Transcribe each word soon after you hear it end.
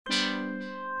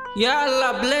Ya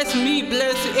Allah, bless me,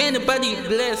 bless anybody,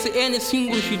 bless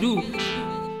anything we should do.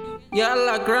 Ya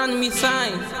Allah, grant me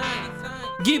signs.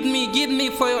 Give me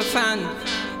for your son.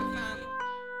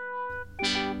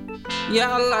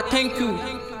 Ya Allah, thank you.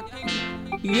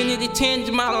 You need to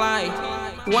change my life.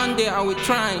 One day I will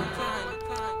try.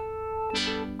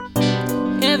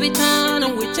 Every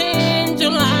time we change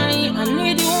your life, I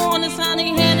need you on the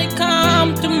sunny hand and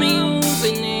come to me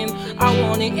using it. I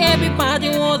wanted everybody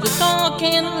was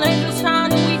talking like the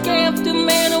sun we gave to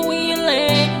men we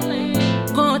lay.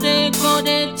 God,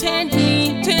 change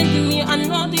me. I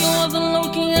know they wasn't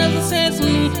looking as a says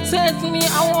me.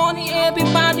 I wanted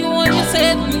everybody when you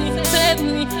said me.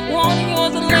 Wanted you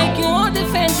wasn't like you want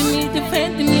defend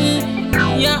me.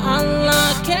 Ya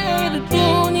Allah, care the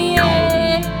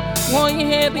dunya. Want you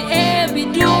every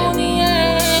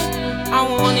dunya. I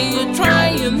wanted you try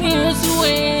your music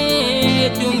way.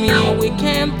 To me, we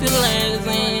came to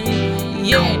lesson.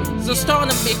 Yeah, so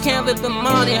starting to become with the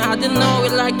money. I didn't know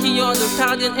it like you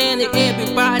understanding and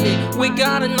everybody. We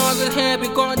got another happy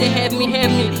God, they had me.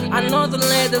 Another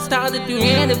letter started to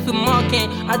end it for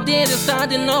mocking. I didn't start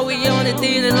to know we only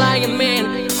did it like a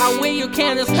man. I way you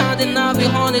can't start to now be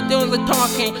on it, those are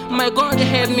talking. My God, they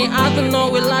had me. I don't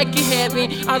know it like you had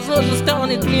me. I was also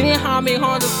starting to really hard me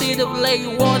hard to see the play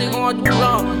you want it hard to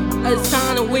raw. It's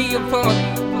time to where you're from.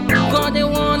 God, they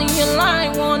wanted your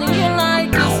life,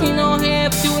 just you know,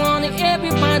 have to want it.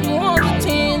 Everybody wants a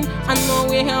 10. I know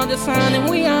we have the sign and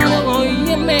we are the one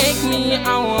you make me.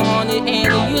 I want it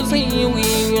and you see you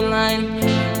in your life.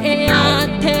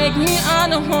 And take me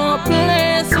out of her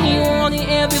place. You want it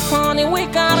every funny. We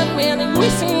got a man we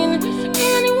seen.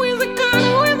 Anyways, I got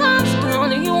it with us.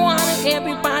 Stone. You want it,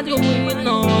 everybody we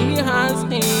know me has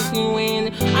taken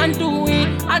win. I do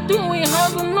it,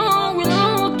 hustle, no, we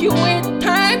look you with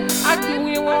time. I do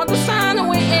it all the sign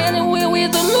away anyway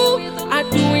with the loop. I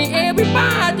do it,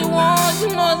 everybody wants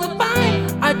another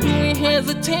fight. I do it,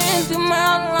 hesitate in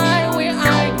my life where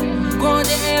I go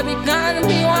to every gun,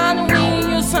 we wanna win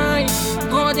your sign.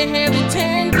 Go to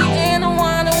hesitate and I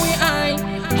wanna win I.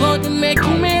 Go to make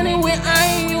many where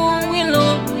I you will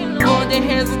look. Go to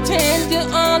hesitate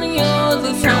on the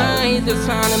other side. The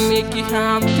sign to make you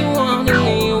have to wanna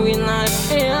live in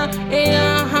life.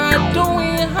 I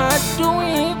do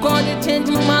it. God, they change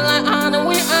my life. I know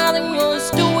we are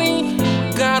used to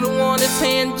it. God wanna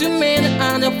send you man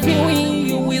and a feeling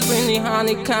you is in the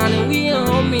honey kind of we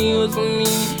all meals on me.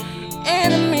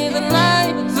 Enemy the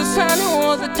light, the sun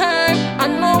all the time. I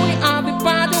know we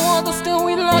everybody wants to still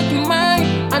we love you mind.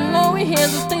 I know we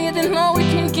hesitate and know we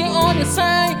can get on the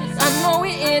side. I know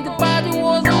we everybody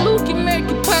was looking make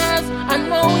it pass. I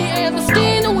know we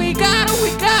understand and we gotta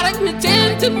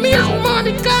pretend to me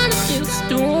money gotta just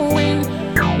doing.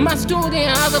 My student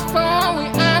has a phone,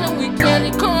 we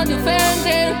can't call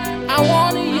defending. I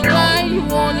wanted you lie, you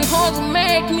wanted hustle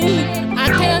make me. I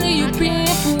tell you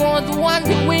people was the one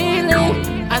that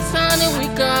willing. I signed it, we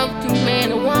got to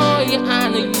man, I you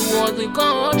honor you was the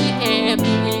God that helped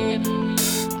me.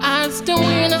 I still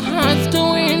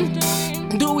win,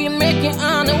 do we make it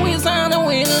honor with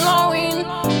lowing?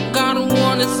 God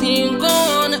wanna see him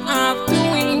gone after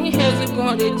we has a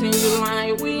God that change your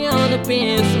life, we on the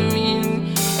best of me.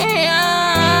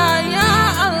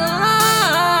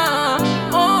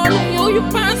 You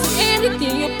pass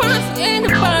anything, you pass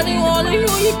anybody, all of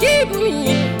you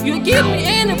give me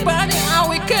anybody, I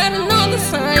will get another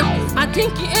sign. I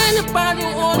think you anybody,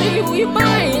 all of you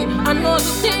buying. I know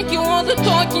the thing you want to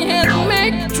talk, you have to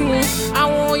make it true. I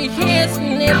want your hands to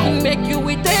never make you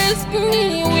with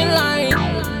destiny, we lie.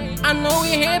 I know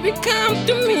you have it come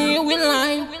to me, we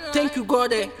lie. Thank you,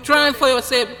 God. Try for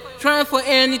yourself, try for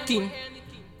anything.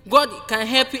 God can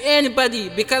help you anybody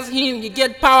because him you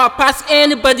get power past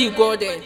anybody, God.